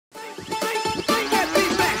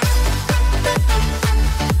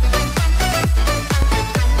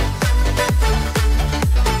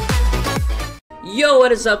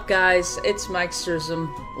what is up, guys? It's Mike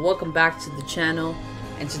Surzum. Welcome back to the channel.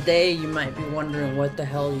 And today you might be wondering what the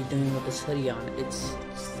hell you're doing with this hoodie on. It's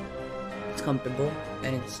comfortable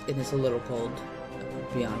and it's a little cold.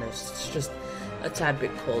 To be honest, it's just a tad bit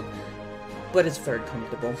cold, but it's very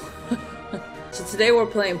comfortable. So today we're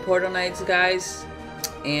playing Portal Knights, guys,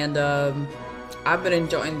 and I've been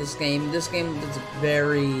enjoying this game. This game is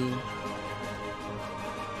very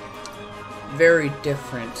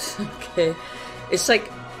different. Okay, it's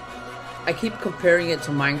like I keep comparing it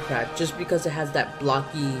to Minecraft just because it has that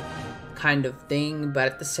blocky kind of thing,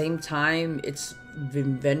 but at the same time it's an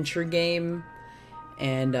adventure game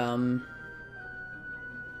and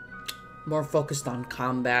more focused on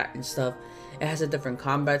combat and stuff. It has a different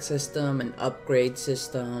combat system, an upgrade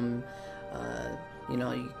system. You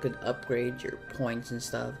know, you could upgrade your points and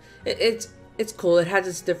stuff. It's cool. It has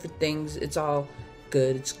its different things. It's all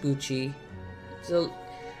good. It's Gucci. So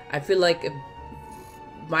I feel like if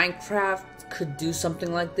Minecraft could do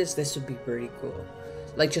something like this, this would be pretty cool.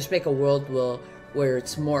 Like, just make a world where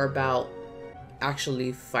it's more about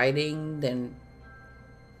actually fighting than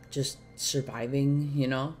just surviving, you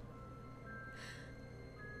know?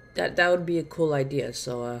 That would be a cool idea.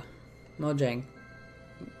 So Mojang,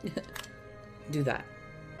 do that.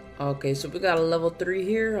 Okay, so we got a level 3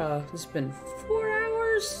 here. It's been 4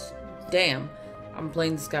 hours. Damn, I'm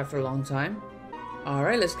playing this guy for a long time.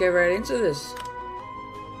 Alright, let's get right into this.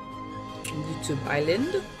 YouTube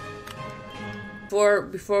Island.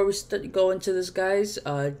 Before we go into this, guys,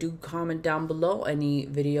 do comment down below any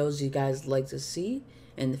videos you guys like to see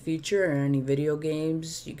in the future, or any video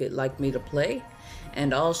games you could like me to play.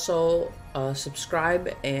 And also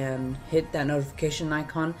subscribe and hit that notification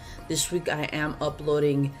icon. This week I am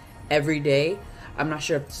uploading every day. I'm not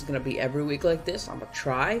sure if this is gonna be every week like this. I'm gonna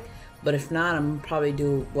try, but if not, I'm gonna probably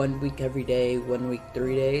do 1 week every day, 1 week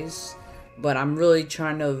 3 days. But I'm really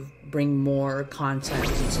trying to bring more content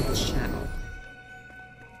into this channel.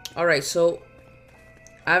 Alright, so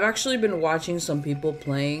I've actually been watching some people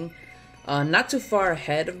playing not too far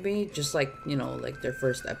ahead of me, just like, you know, like their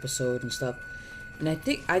first episode and stuff. And I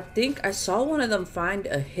think I saw one of them find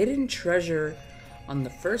a hidden treasure on the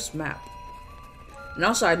first map. And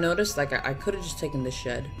also I noticed, like, I could have just taken this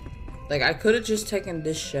shed. Like, I could have just taken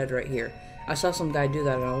this shed right here. I saw some guy do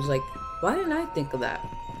that and I was like, why didn't I think of that?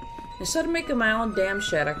 Instead of making my own damn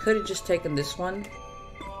shed, I could have just taken this one.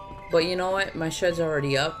 But you know what? My shed's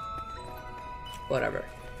already up. Whatever.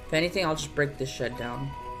 If anything, I'll just break this shed down.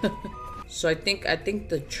 So I think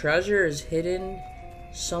the treasure is hidden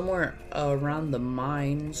somewhere around the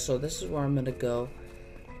mine. So this is where I'm gonna go.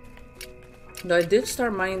 No, I did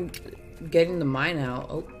start getting the mine out.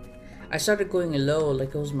 Oh, I started going low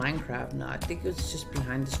like it was Minecraft. No, I think it was just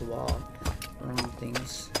behind this wall. Wrong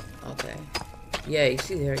things. Okay. Yeah, you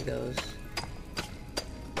see, there it goes.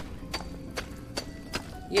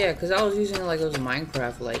 Yeah, because I was using it like it was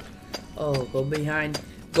Minecraft, like, oh, go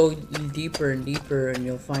deeper and deeper and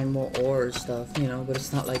you'll find more ore and stuff, you know, but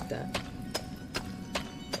it's not like that.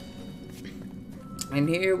 And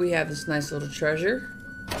here we have this nice little treasure.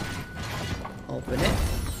 Open it.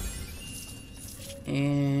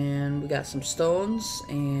 And we got some stones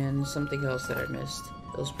and something else that I missed.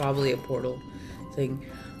 It was probably a portal thing.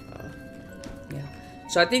 Yeah.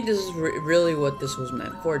 So I think this is really what this was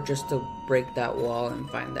meant for, just to break that wall and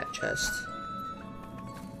find that chest.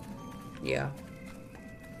 Yeah.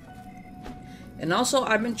 And also,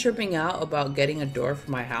 I've been tripping out about getting a door for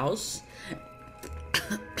my house.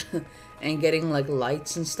 And getting, like,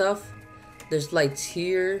 lights and stuff. There's lights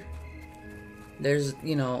here. There's,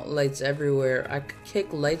 you know, lights everywhere. I could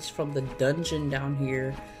kick lights from the dungeon down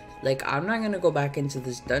here. Like, I'm not gonna go back into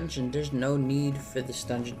this dungeon. There's no need for this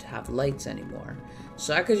dungeon to have lights anymore.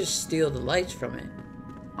 So I could just steal the lights from it.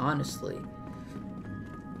 Honestly.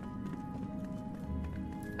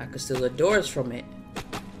 I could steal the doors from it.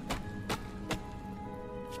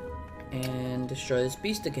 And destroy this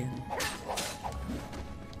beast again.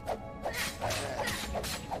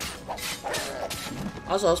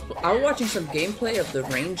 Also, I was watching some gameplay of the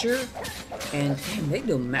Ranger. And, damn, they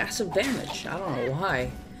do massive damage. I don't know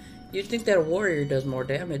why. You'd think that a warrior does more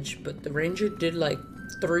damage, but the ranger did like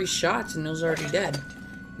 3 shots and it was already dead.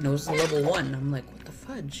 And it was level 1. I'm like, what the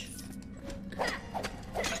fudge?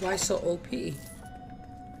 Why so OP?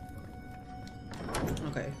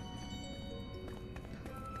 Okay.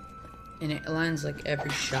 And it lands like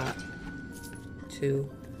every shot, too.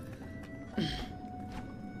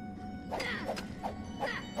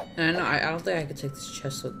 And I don't think I could take this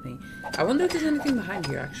chest with me. I wonder if there's anything behind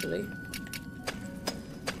here, actually.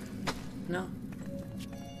 No.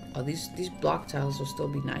 Oh, these block tiles will still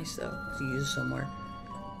be nice though to use somewhere.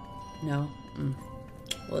 No.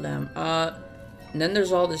 Well, damn. And then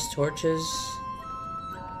there's all these torches.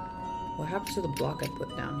 What happened to the block I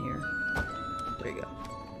put down here? There you go.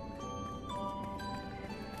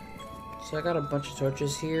 So I got a bunch of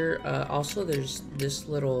torches here. Also, there's this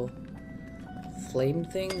little flame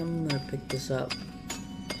thing. I'm gonna pick this up.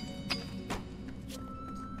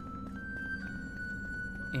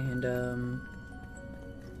 And,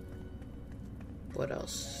 what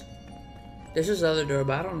else? There's this other door,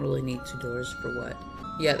 but I don't really need 2 doors for what.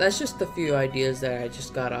 Yeah, that's just a few ideas that I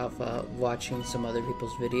just got off watching some other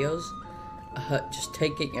people's videos. Just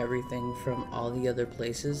taking everything from all the other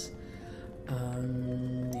places. You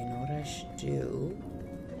know what I should do?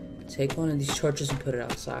 Take one of these torches and put it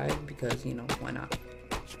outside because, you know, why not?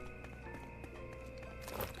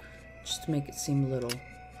 Just to make it seem a little...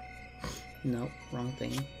 Nope, wrong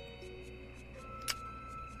thing.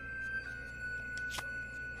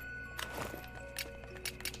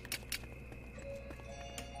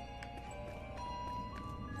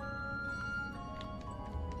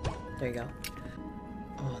 There you go.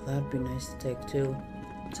 Oh, that'd be nice to take too.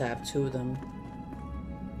 To have 2 of them.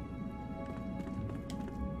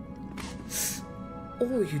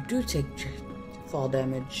 Oh, you do take fall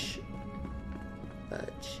damage.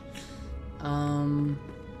 Fudge.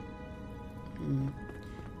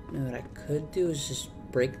 You know what I could do is just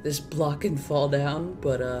break this block and fall down,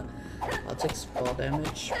 but I'll take some fall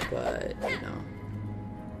damage, but you know.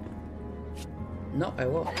 No, I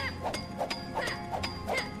won't.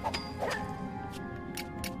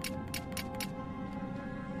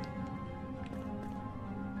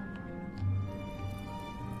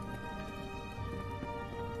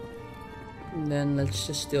 And then let's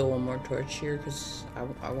just steal one more torch here, because I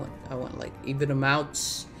want like even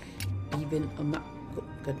amounts. Oh,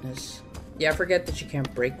 goodness. Yeah, I forget that you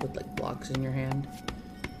can't break with like blocks in your hand.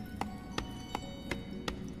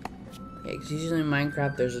 Yeah, because usually in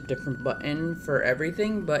Minecraft there's a different button for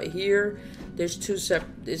everything, but here there's 2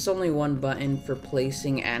 separate. It's only one button for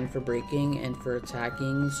placing and for breaking and for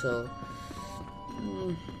attacking. So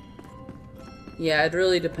yeah, it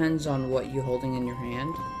really depends on what you're holding in your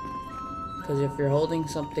hand. Because if you're holding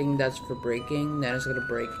something that's for breaking, then it's gonna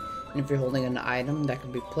break. And if you're holding an item that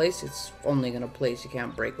can be placed, it's only gonna place. You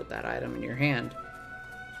can't break with that item in your hand.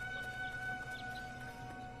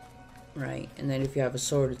 Right, and then if you have a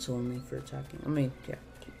sword, it's only for attacking. I mean, yeah,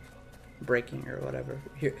 breaking or whatever.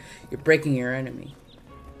 You're breaking your enemy.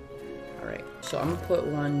 Alright, so I'm gonna put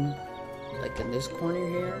one like in this corner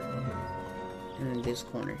here, and in this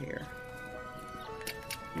corner here.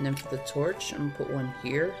 And then for the torch, I'm gonna put one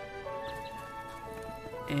here.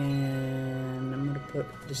 And I'm gonna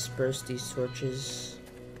disperse these torches.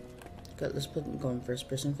 Okay, let's go in first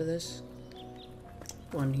person for this.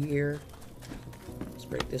 One here. Let's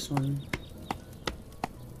break this one.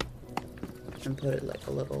 And put it like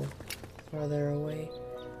a little farther away.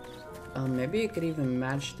 Maybe it could even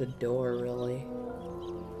match the door, really.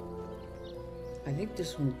 I think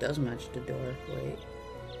this one does match the door. Wait.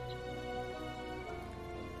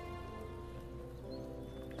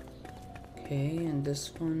 Okay, and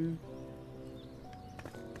this one,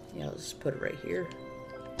 yeah, let's put it right here.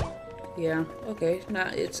 Yeah, okay, now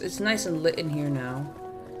it's nice and lit in here now.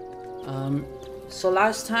 So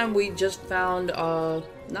last time we just found,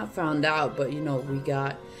 not found out, but you know, we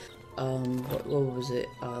got, what was it?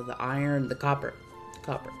 The iron, the copper.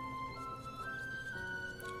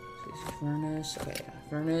 Furnace, okay, yeah,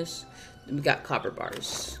 furnace. Then we got copper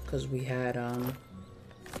bars, because we had,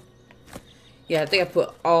 yeah, I think I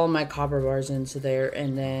put all my copper bars into there,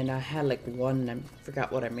 and then I had like one, I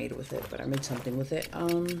forgot what I made with it, but I made something with it.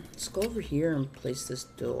 Let's go over here and place this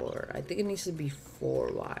door. I think it needs to be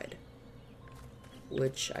 4 wide,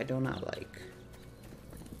 which I do not like.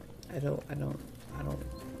 I don't,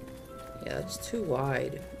 yeah, that's too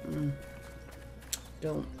wide. I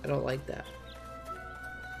don't like that.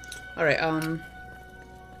 Alright,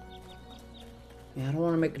 yeah, I don't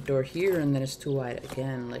want to make a door here and then it's too wide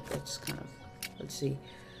again. Like, that's kind of, let's see.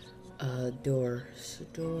 Door. So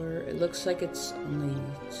door. It looks like it's only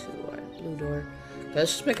 2 wide. Blue door. Okay,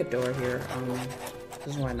 let's just make a door here.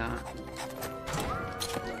 Because why not?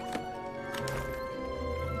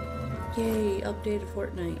 Yay! Updated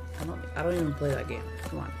Fortnite. I don't even play that game.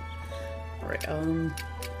 Come on. All right.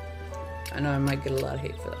 I know I might get a lot of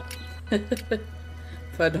hate for that.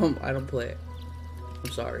 If I don't play it.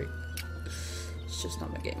 I'm sorry. It's just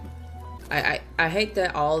not my game. I hate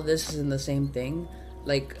that all this is in the same thing.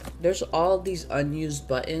 Like, there's all these unused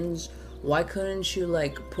buttons. Why couldn't you,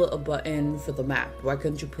 like, put a button for the map? Why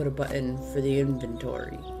couldn't you put a button for the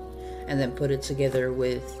inventory? And then put it together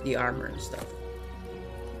with the armor and stuff.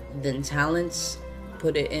 Then talents,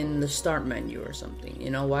 put it in the start menu or something? You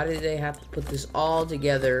know, why did they have to put this all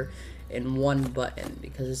together in one button?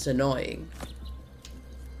 Because it's annoying.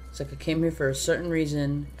 It's like I came here for a certain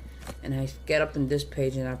reason, and I get up in this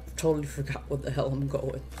page and I totally forgot what the hell I'm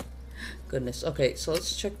going. Goodness. Okay, so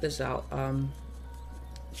let's check this out.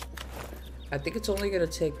 I think it's only gonna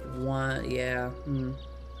take one. Yeah.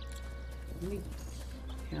 Let me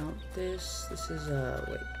count this. This is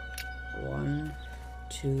wait. 1,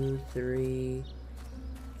 2, 3,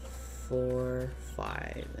 4,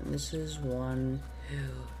 5, and this is 1, 2,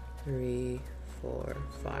 3, 4,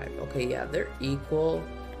 5. Okay, yeah, they're equal.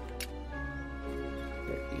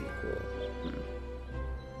 They're equal.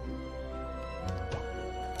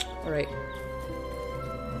 All right.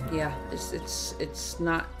 Yeah, it's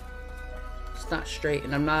not straight,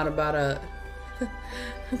 and I'm not about to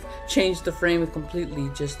change the frame completely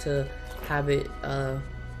just to have it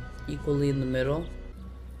equally in the middle.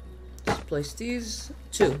 Let's place these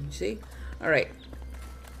two. You see? All right.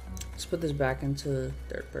 Let's put this back into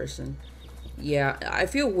third person. Yeah, I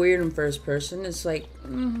feel weird in first person. It's like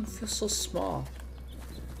it feels so small.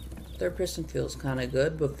 Third person feels kind of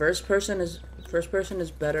good, but first person is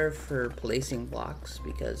better for placing blocks,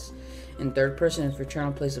 because in third person, if you're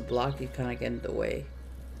trying to place a block, you kind of get in the way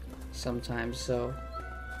sometimes. So,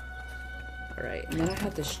 all right. And then I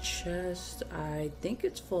have this chest. I think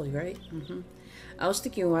it's full, right? I was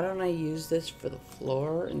thinking, why don't I use this for the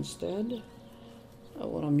floor instead of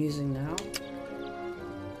what I'm using now?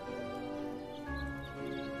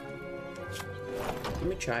 Let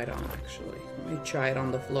me try it on, actually. Let me try it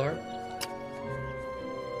on the floor.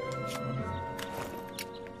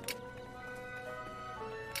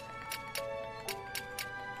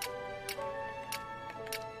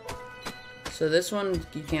 So this one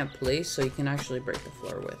you can't place, so you can actually break the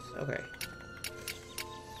floor with. Okay.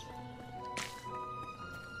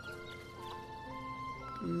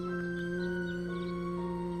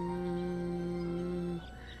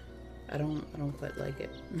 I don't quite like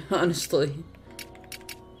it, honestly.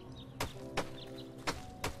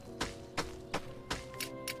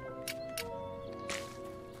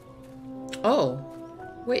 Oh,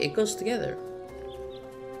 wait, it goes together.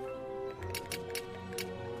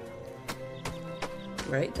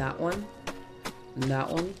 Right, that one and that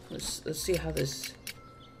one. Let's see how this.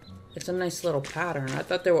 It's a nice little pattern. I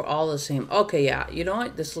thought they were all the same. Okay, yeah. You know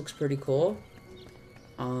what? This looks pretty cool.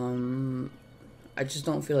 I just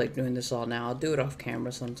don't feel like doing this all now. I'll do it off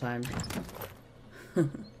camera sometime.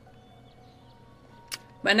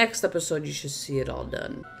 My next episode, you should see it all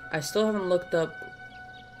done. I still haven't looked up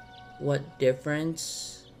what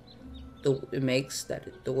difference it makes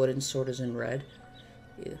that the wooden sword is in red.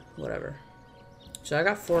 Yeah, whatever. So I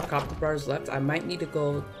got 4 copper bars left. I might need to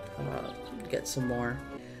go get some more.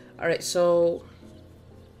 Alright, so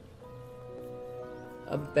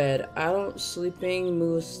a bed. Adult sleeping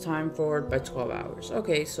moves time forward by 12 hours.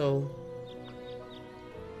 Okay, so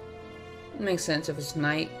it makes sense. If it's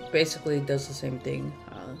night, basically it does the same thing.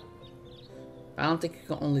 I don't think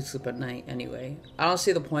you can only sleep at night anyway. I don't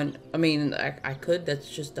see the point. I mean, I could. That's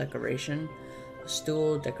just decoration. A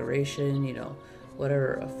stool, decoration, you know,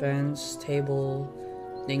 whatever. A fence, table,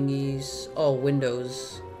 thingies. Oh,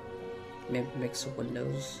 windows. Maybe make some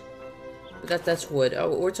windows. But that's wood.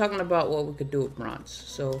 Oh, we're talking about what we could do with bronze.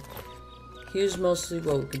 So here's mostly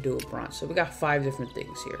what we could do with bronze. So we got 5 different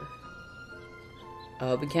things here.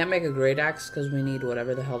 We can't make a great axe because we need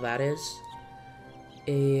whatever the hell that is.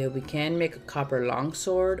 We can make a copper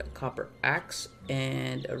longsword, a copper axe,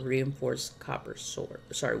 and a reinforced copper sword.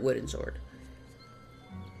 Sorry, wooden sword.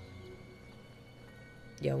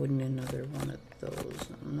 Yeah, we need another one of those.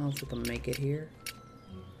 I don't know if we can make it here.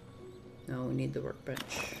 No, we need the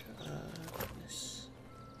workbench. Goodness.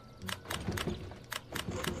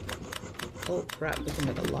 Oh crap, we can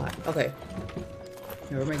make a lot. Okay.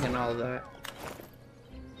 Yeah, we're making all of that.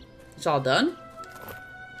 It's all done?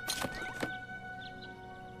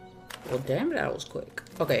 Well, damn, that was quick.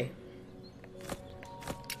 Okay.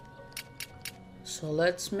 So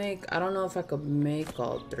let's make... I don't know if I could make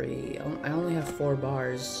all 3. I only have 4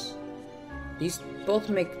 bars. These both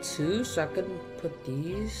make 2, so I could put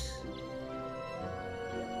these.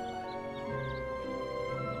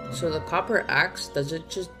 So the copper axe, does it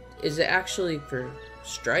just... Is it actually for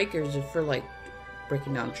strike, or is it for, like,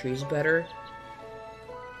 breaking down trees better?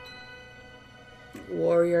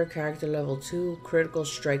 Warrior, character level 2, critical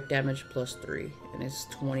strike damage plus 3, and it's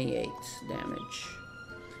 28 damage.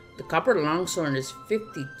 The copper longsword is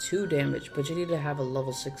 52 damage, but you need to have a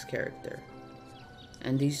level 6 character.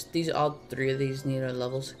 And these all 3 of these need a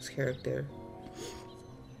level 6 character.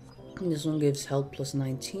 And this one gives health plus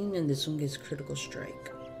 19, and this one gives critical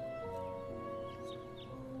strike.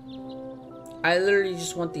 I literally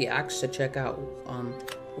just want the axe to check out.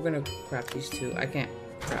 We're gonna craft these two. I can't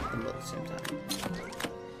craft them both at the same time.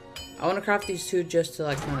 I want to craft these two just to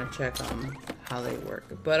like kind of check how they work.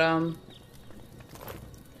 But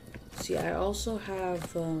see, I also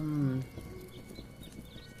have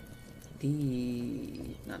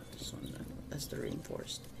not this one. That's the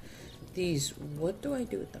reinforced. These, what do I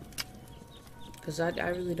do with them? Because I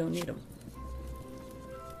really don't need them.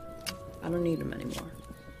 I don't need them anymore.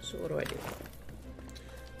 So what do I do?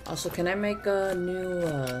 Also, can I make a new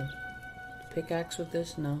pickaxe with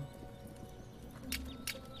this? No.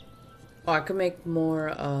 Oh, I can make more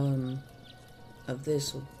of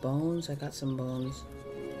this with bones. I got some bones.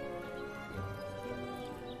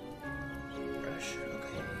 Brush,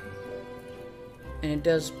 okay. And it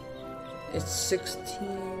does, it's 16.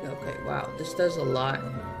 Okay, wow, this does a lot.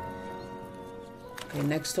 Okay,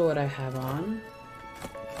 next to what I have on,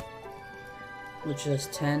 which is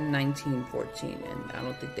 10, 19, 14, and I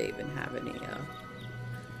don't think they even have any,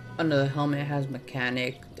 under the helmet it has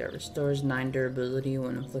mechanic that restores 9 durability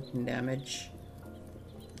when inflicting damage.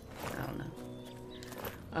 I don't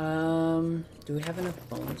know. Do we have enough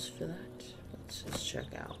bones for that? Let's just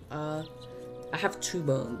check out. I have 2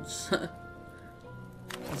 bones.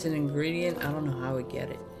 It's an ingredient, I don't know how we get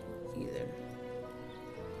it either.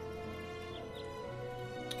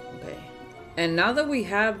 Okay. And now that we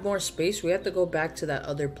have more space, we have to go back to that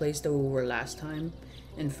other place that we were last time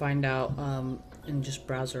and find out, and just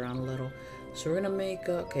browse around a little. So we're gonna make,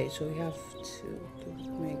 okay, so we have 2,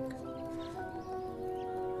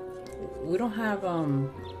 we don't have,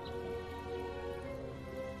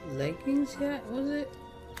 leggings yet, was it?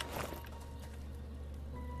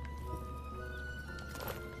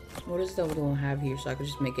 What is that we don't have here? So I could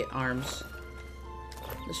just make it arms.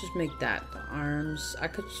 Let's just make that the arms. I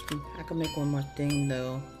could make one more thing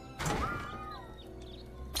though.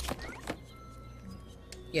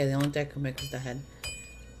 Yeah, the only thing I can make is the head.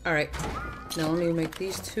 Alright, now let me make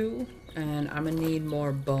these 2, and I'm gonna need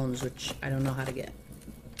more bones, which I don't know how to get.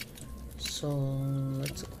 So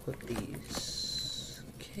let's equip these.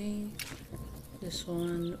 Okay, this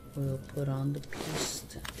one we'll put on the piece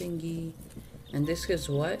thingy. And this is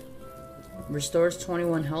what? Restores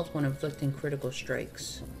 21 health when inflicting critical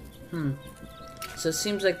strikes. So it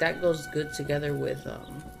seems like that goes good together with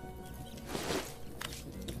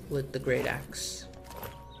the great axe.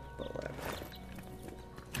 But whatever.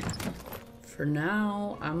 For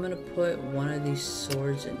now, I'm gonna put one of these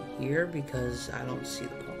swords in here because I don't see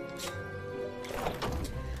the point.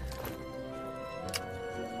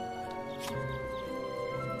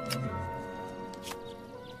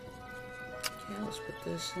 Okay, let's put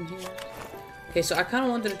this in here. Okay, so I kind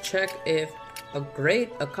of wanted to check if a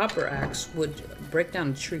copper axe would break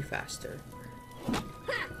down a tree faster. I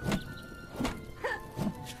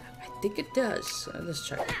think it does. Let's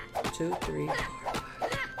check. 2, 3, 4, 5.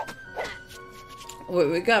 Wait,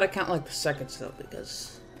 we gotta count like the seconds though,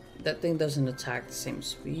 because that thing doesn't attack the same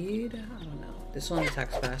speed. I don't know. This one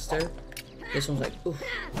attacks faster. This one's like oof,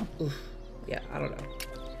 oof. Yeah, I don't know.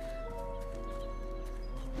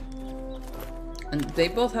 And they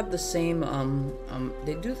both have the same,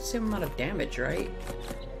 they do the same amount of damage, right?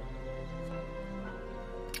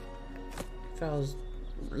 If I was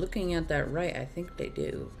looking at that right, I think they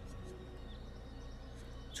do.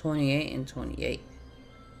 28 and 28.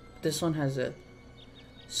 This one has a...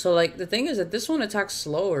 So, like, the thing is that this one attacks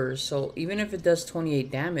slower, so even if it does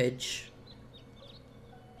 28 damage...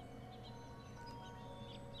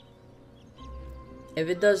 If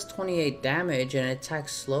it does 28 damage and it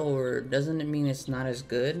attacks slower, doesn't it mean it's not as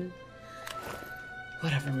good?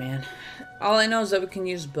 Whatever, man. All I know is that we can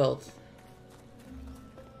use both.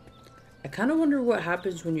 I kind of wonder what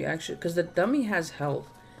happens when you actually... Because the dummy has health.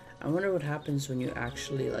 I wonder what happens when you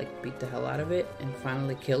actually, like, beat the hell out of it and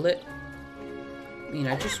finally kill it. I mean,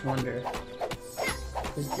 I just wonder.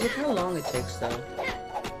 Look how long it takes, though.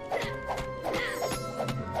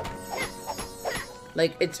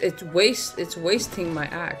 Like, it's wasting my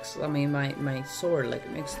axe. I mean, my sword. Like,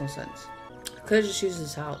 it makes no sense. I could just use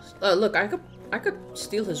his house. Oh, look, I could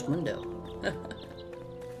steal his window.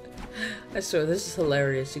 I swear, this is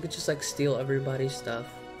hilarious. You could just, like, steal everybody's stuff.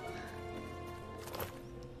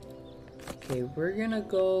 Okay, we're gonna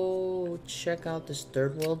go check out this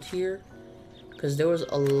third world here. Because there was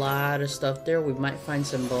a lot of stuff there. We might find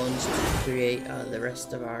some bones to create the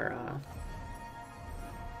rest of our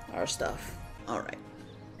stuff. Alright.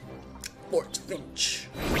 Fort Finch.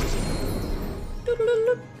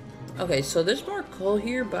 Okay, so there's more coal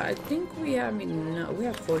here, but I think we have, we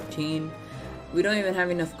have 14. We don't even have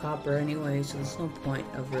enough copper anyway, so there's no point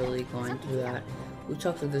of really going through that. We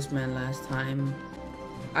talked to this man last time.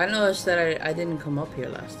 I noticed that I didn't come up here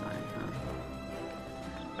last time, huh?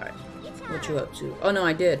 Alright, what you up to? Oh no,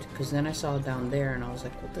 I did, because then I saw it down there and I was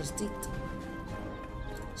like, what does this?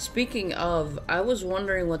 Speaking of, I was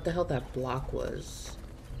wondering what the hell that block was.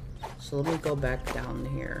 So let me go back down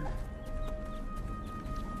here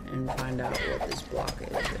and find out what this block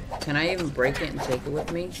is. Can I even break it and take it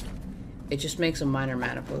with me? It just makes a minor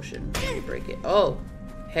mana potion when you break it. Oh,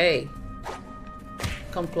 hey.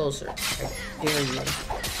 Come closer. I dare you.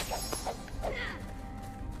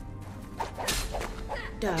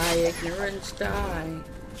 Die, ignorance, die.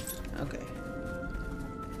 Okay.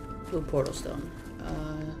 Blue portal stone.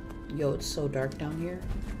 Yo, it's so dark down here.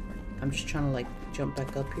 I'm just trying to like jump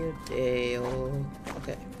back up here. Dale.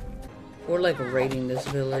 Okay. We're like raiding this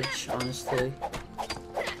village, honestly.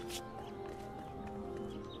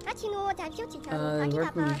 Where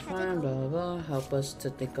can we find blah blah blah? Help us to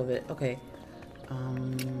think of it. Okay.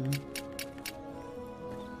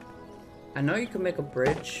 I know you can make a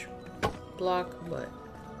bridge block, but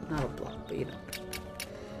not a block, but you know.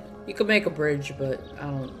 You can make a bridge, but I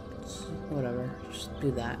don't, whatever, just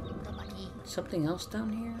do that. Something else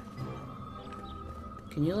down here?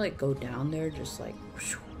 Can you like go down there, just like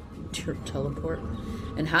teleport?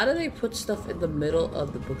 And how do they put stuff in the middle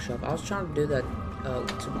of the bookshelf? I was trying to do that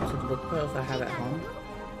to the bookshelf I have at home.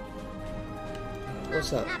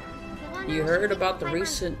 What's up? You heard about the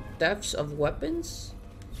recent thefts of weapons?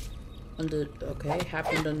 Okay,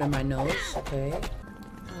 happened under my nose, okay.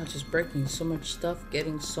 Oh, just breaking so much stuff,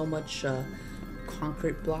 getting so much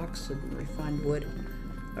concrete blocks and refined wood.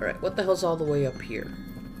 Alright, what the hell's all the way up here?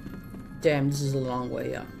 Damn, this is a long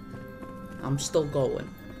way up. I'm still going.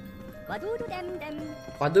 Wadoodle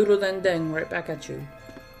den deng, right back at you.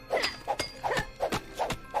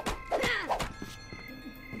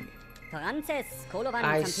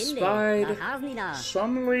 I spied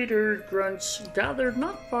some leader grunts gathered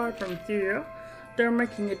not far from here. They're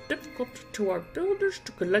making it difficult to our builders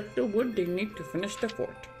to collect the wood they need to finish the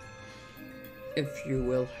fort. If you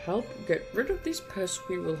will help get rid of these pests,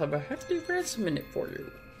 we will have a hefty ransom in it for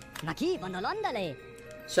you.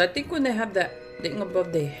 So I think when they have that thing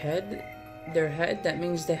above their head, that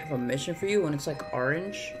means they have a mission for you when it's like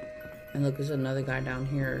orange. And look, there's another guy down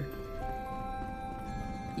here.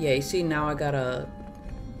 Yeah, you see now I got a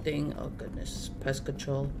thing. Oh goodness, pest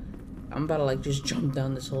control. I'm about to like just jump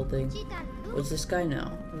down this whole thing. Was this guy? No,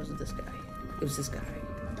 it wasn't this guy. It was this guy.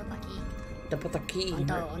 Tapataki.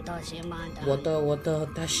 Wata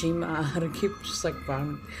tashima. I keep just like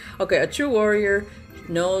bombing. Okay, a true warrior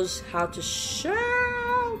knows how to shout.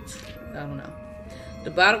 I don't know.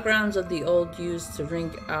 The battlegrounds of the old used to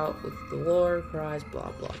ring out with the war cries, blah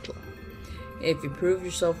blah blah. If you prove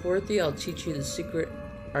yourself worthy, I'll teach you the secret.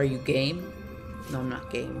 Are you game? No, I'm not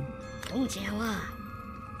game.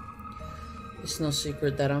 It's no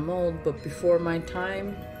secret that I'm old, but before my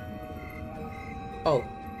time...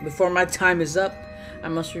 before my time is up, I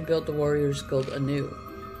must rebuild the Warriors Guild anew.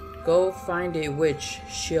 Go find a witch.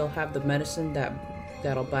 She'll have the medicine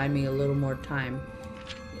that'll buy me a little more time.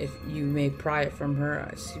 If you may pry it from her,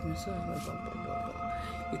 I see myself... Blah, blah, blah, blah.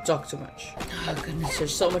 You talk too much. Oh goodness,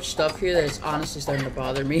 there's so much stuff here that it's honestly starting to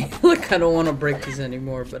bother me. Like, I don't want to break these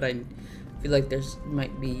anymore, but I feel like there's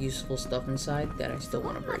might be useful stuff inside that I still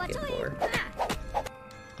want to break it for.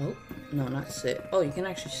 Oh, no, not sit. Oh, you can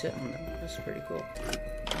actually sit on them. That's pretty cool.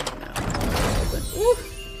 Ooh.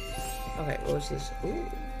 Okay, what was this? Ooh.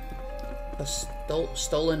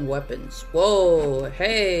 Stolen weapons. Whoa,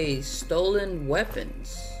 hey, stolen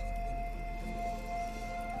weapons.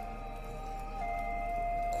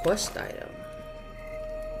 Quest item.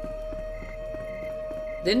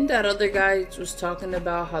 Didn't that other guy was talking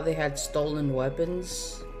about how they had stolen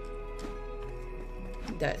weapons?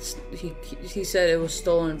 That's he said it was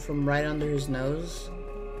stolen from right under his nose.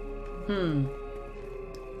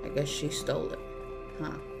 I guess she stole it.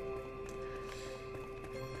 Huh.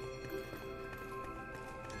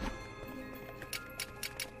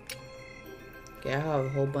 Okay, I have a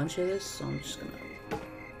whole bunch of this, so I'm just gonna...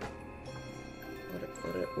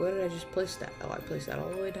 Where did I just place that? Oh, I placed that all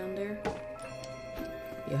the way down there?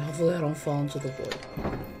 Yeah, hopefully I don't fall into the void.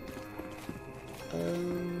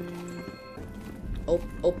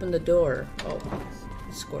 Open the door. Oh,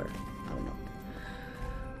 square. I don't know.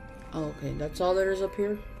 Oh, okay, that's all there is up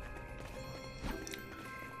here?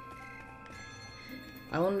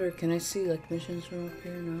 I wonder, can I see like missions from up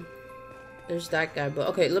here? No. There's that guy, but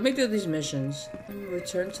okay, let me do these missions.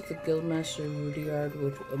 Return to the Guildmaster Rudyard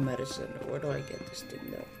with a medicine. Where do I get this thing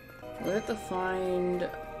though? We have to find...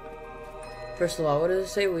 First of all, what does it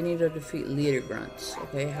say? We need to defeat leader grunts.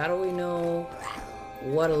 Okay, how do we know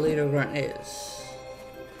what a leader grunt is?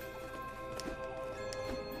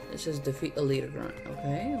 It says defeat a leader grunt.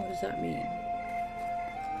 Okay, what does that mean?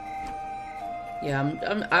 Yeah,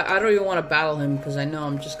 I don't even want to battle him because I know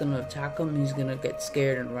I'm just gonna attack him. He's gonna get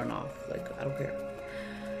scared and run off. Like, I don't care.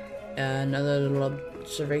 Another little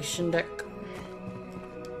observation deck.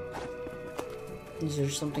 Is there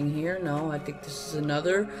something here? No, I think this is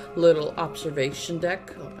another little observation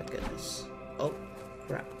deck. Oh my goodness. Oh,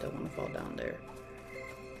 crap. Don't want to fall down there.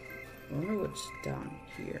 I wonder what's down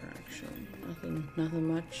here, actually. Nothing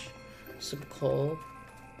much. Some coal.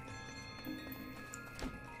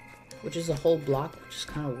 Which is a whole block, which is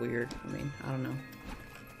kind of weird. I mean, I don't know.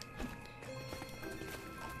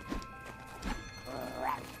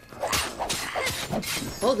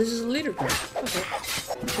 Oh, this is a leader card. Okay.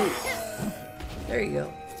 Cool. There you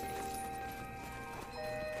go.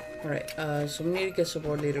 Alright, so we need to get some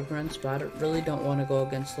more leader grunts, but I really don't want to go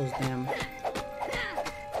against those damn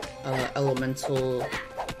elemental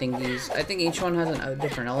thingies. I think each one has a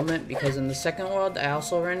different element, because in the second world, I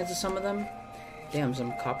also ran into some of them. Damn,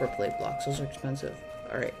 some copper plate blocks. Those are expensive.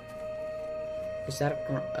 Alright. Is that a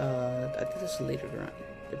grunt? I think that's a leader grunt.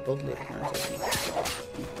 They're both leader grunts, I think.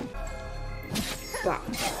 Bah,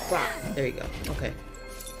 bah. There you go. Okay.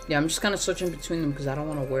 Yeah, I'm just kind of switching between them because I don't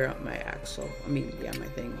want to wear out my axle. I mean, yeah, my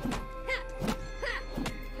thing.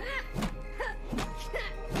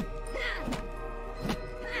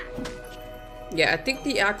 Yeah, I think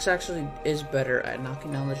the axe actually is better at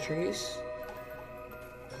knocking down the trees.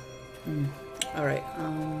 Alright,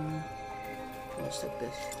 let's take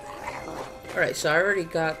this. Alright, so I already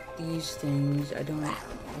got these things. I don't...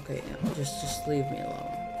 Okay, no, just leave me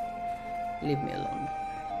alone. Leave me alone.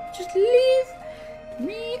 Just leave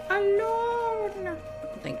me alone.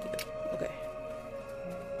 Thank you. Okay.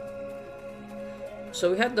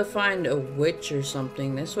 So we had to find a witch or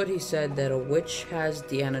something. That's what he said, that a witch has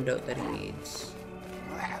the antidote that he needs.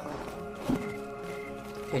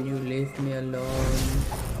 Can you leave me alone?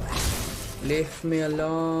 Leave me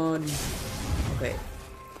alone. Okay.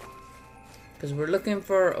 Because we're looking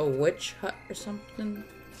for a witch hut or something.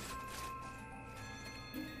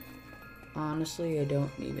 Honestly, I don't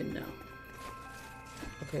even know.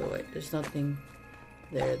 Okay, wait. There's nothing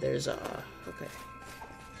there. There's a... Okay.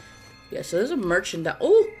 Yeah, so there's a merchant down...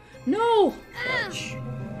 Oh! No! Gosh.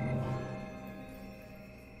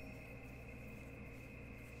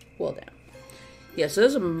 Well, damn. Yeah, so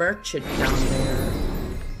there's a merchant down there.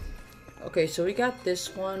 Okay, so we got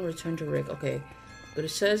this one. Return to rig. Okay. But it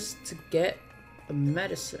says to get a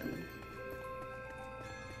medicine.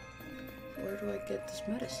 Where do I get this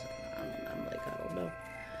medicine? I'm like, I don't know.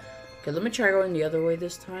 Okay, let me try going the other way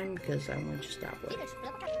this time because I went just that way.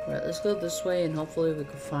 Alright, let's go this way and hopefully we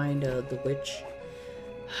can find the witch.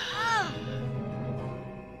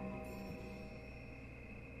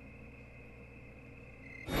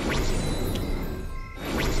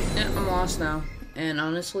 Yeah, I'm lost now. And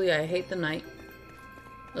honestly, I hate the night.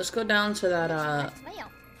 Let's go down to that,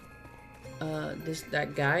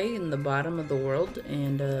 that guy in the bottom of the world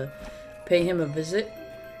and, pay him a visit.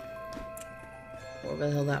 Whatever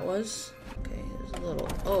the hell that was. Okay, there's a little...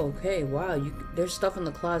 Oh, okay, wow, there's stuff in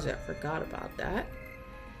the closet. I forgot about that.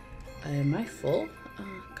 Am I full?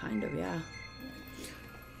 Kind of, yeah.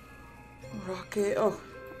 Okay, oh,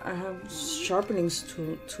 I have sharpening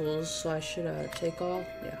tools, so I should take all.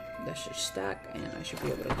 Yeah, that should stack, and I should be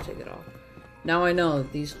able to take it off. Now I know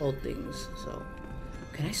these hold things, so...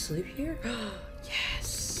 Can I sleep here?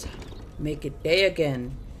 Yes! Make it day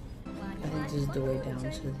again. I think this is the way down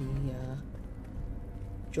to the,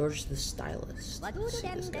 George the Stylist. Let's see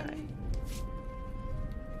this guy.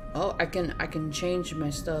 Oh, I can change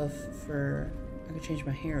my stuff for... I can change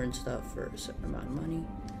my hair and stuff for a certain amount of money.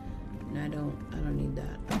 And I don't need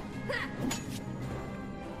that.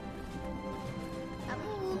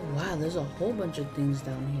 Oh, wow, there's a whole bunch of things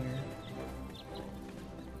down here.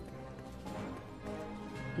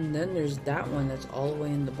 And then there's that one that's all the way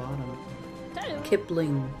in the bottom.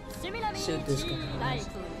 Kipling. Suit this guy.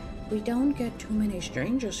 We don't get too many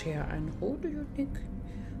strangers here, and who do you think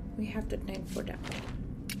we have to thank for that?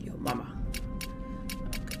 Yo, mama.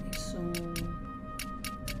 Okay, so...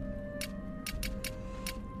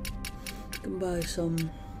 You can buy some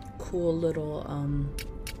cool little,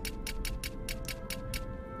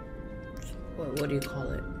 what do you call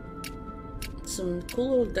it? Some cool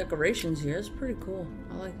little decorations here. It's pretty cool.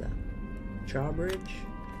 I like that. Drawbridge.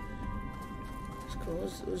 It's cool.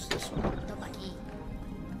 What's this one?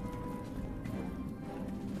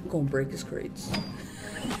 I'm gonna break his crates.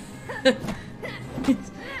 And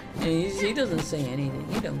he doesn't say anything.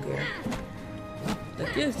 He don't care.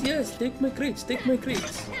 Like, yes, take my crates, take my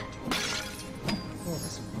crates. Oh,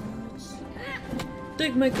 that's nice.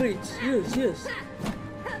 Take my crates, yes.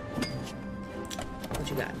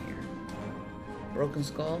 you got in here? Broken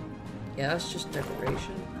skull? Yeah, that's just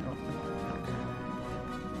decoration.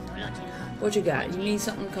 I don't know. What you got? You need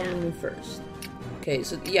something, come to me first. Okay,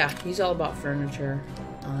 so yeah, he's all about furniture.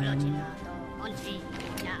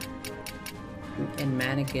 And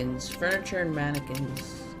mannequins. Furniture and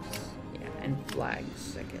mannequins. Yeah, and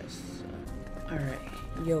flags, I guess. Alright.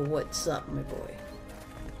 Yo, what's up, my boy?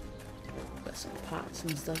 Got some pots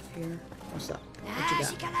and stuff here. What's up?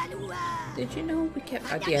 What you got? Did you know we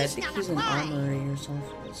kept... yeah, I think he's an armory or something.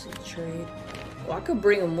 Let's see, trade. Well, I could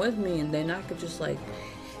bring him with me and then I could just like...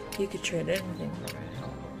 he could trade anything.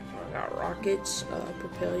 Got rockets.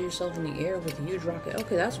 Propel yourself in the air with a huge rocket.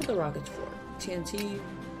 Okay, that's what the rocket's for. TNT.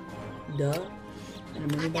 Duh. And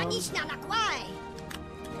a mini bomb. Okay,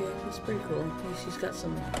 that's pretty cool. He's got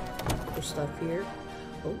some cool stuff here.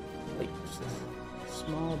 Oh, wait, what's this?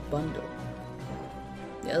 Small bundle.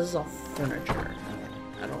 Yeah, this is all furniture.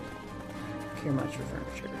 I don't care much for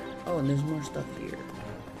furniture. Oh, and there's more stuff here.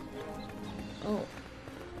 Oh.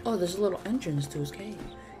 Oh, there's a little entrance to his cave.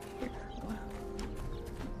 Here. Wow.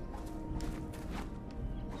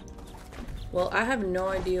 Well, I have no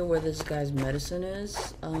idea where this guy's medicine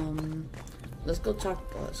is. Let's go talk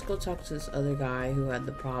to this other guy who had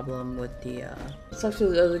the problem with the let's talk to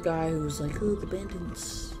the other guy who was like, "Ooh, the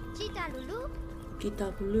bandits.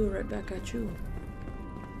 Kita Lulu, right back at you."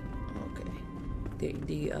 Okay.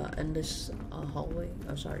 The endless hallway.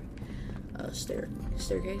 Oh, sorry.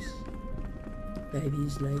 Staircase.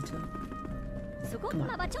 Babies later. Come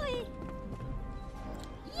on.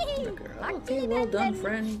 Okay, well done,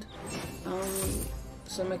 friend.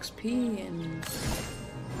 Some XP and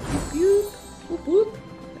whoop whoop whoop.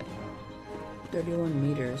 Okay. 31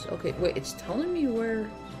 meters. Okay, wait, it's telling me where.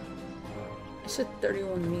 I said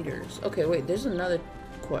 31 meters. Okay, wait, there's another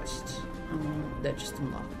quest that just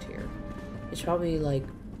unlocked here. It's probably like,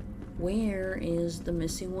 where is the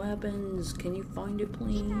missing weapons? Can you find it,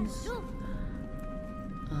 please?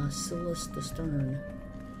 Silas the Stern.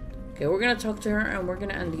 Okay, we're gonna talk to her and we're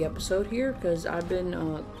gonna end the episode here because I've been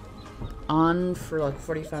on for like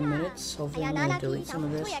 45 minutes. Hopefully I'm gonna delete some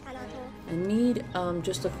of this. I need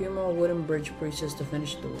just a few more wooden bridge pieces to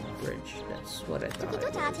finish the bridge. That's what I thought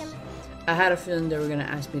it was. I had a feeling they were gonna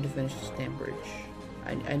ask me to finish this damn bridge.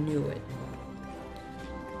 I knew it.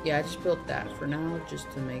 Yeah, I just built that for now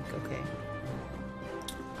just to make okay.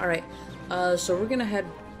 Alright, so we're gonna head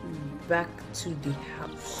back to the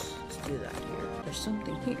house. Let's do that here. There's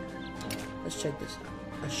something here. Let's check this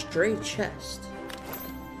out. A stray chest.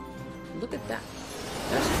 Look at that.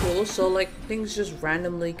 That's cool. So like things just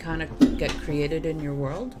randomly kind of get created in your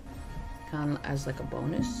world, kind of as like a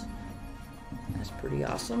bonus. That's pretty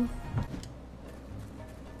awesome.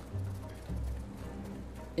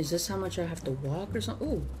 Is this how much I have to walk or something?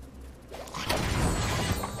 Ooh.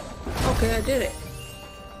 Okay, I did it.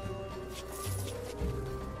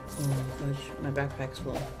 Oh gosh, my backpack's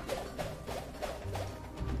full.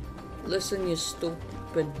 Listen, you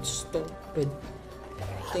stupid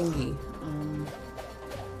thingy.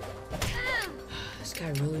 This guy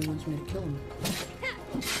really wants me to kill him.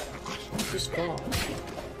 Just fall.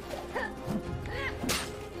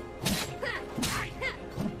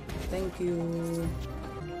 Thank you.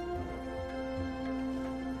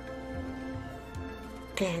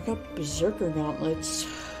 Okay, I got Berserker Gauntlets,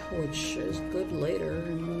 which is good later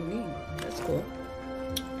in the game. That's cool.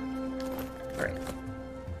 Alright.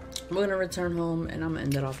 I'm gonna return home and I'm gonna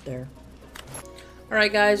end it off there.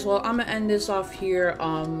 Alright guys, well I'm gonna end this off here.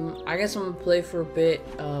 I guess I'm gonna play for a bit,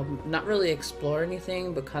 not really explore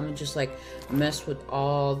anything, but kind of just like mess with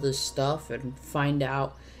all this stuff and find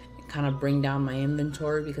out and kind of bring down my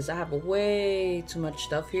inventory because I have way too much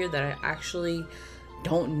stuff here that I actually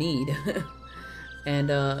don't need.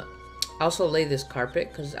 And I also lay this carpet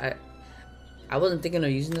because I wasn't thinking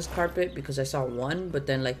of using this carpet because I saw one, but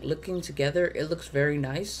then like looking together it looks very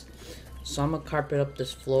nice. So I'm gonna carpet up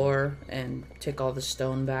this floor and take all the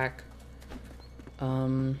stone back.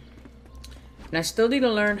 And I still need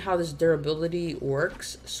to learn how this durability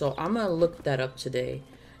works, so I'm gonna look that up today.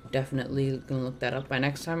 Definitely gonna look that up. By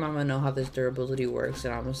next time I'm gonna know how this durability works,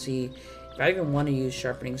 and I'm gonna see if I even want to use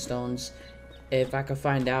sharpening stones, if I can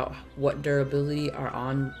find out what durability are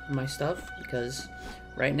on my stuff, because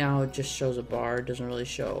right now it just shows a bar, it doesn't really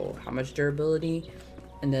show how much durability,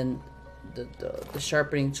 and then the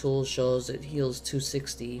sharpening tool shows it heals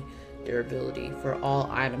 260 durability for all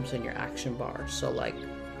items in your action bar. So like,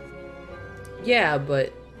 yeah,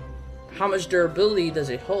 but how much durability does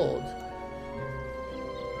it hold?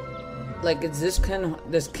 Like, is this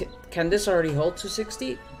can this already hold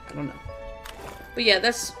 260? I don't know. But yeah,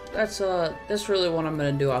 that's really what I'm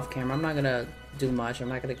gonna do off camera. I'm not gonna do much. I'm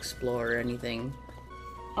not gonna explore or anything.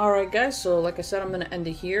 Alright guys, so like I said, I'm gonna end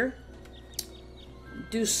it here.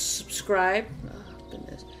 Do subscribe. Oh,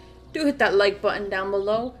 goodness. Do hit that like button down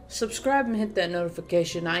below. Subscribe and hit that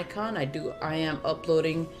notification icon. I am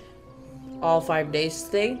uploading all 5 days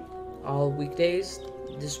today, all weekdays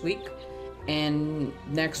this week, and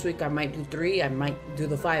next week I might do 3. I might do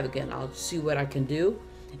the 5 again. I'll see what I can do.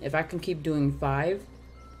 If I can keep doing 5,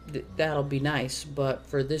 that'll be nice. But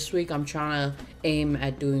for this week, I'm trying to aim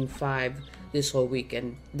at doing 5 this whole week,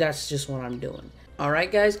 and that's just what I'm doing.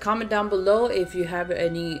 Alright guys, comment down below if you have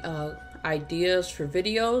any ideas for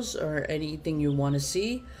videos or anything you want to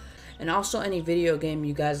see, and also any video game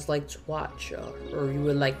you guys like to watch or you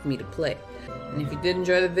would like me to play. And if you did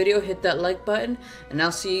enjoy the video, hit that like button, and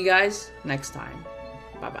I'll see you guys next time.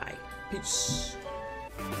 Bye bye. Peace.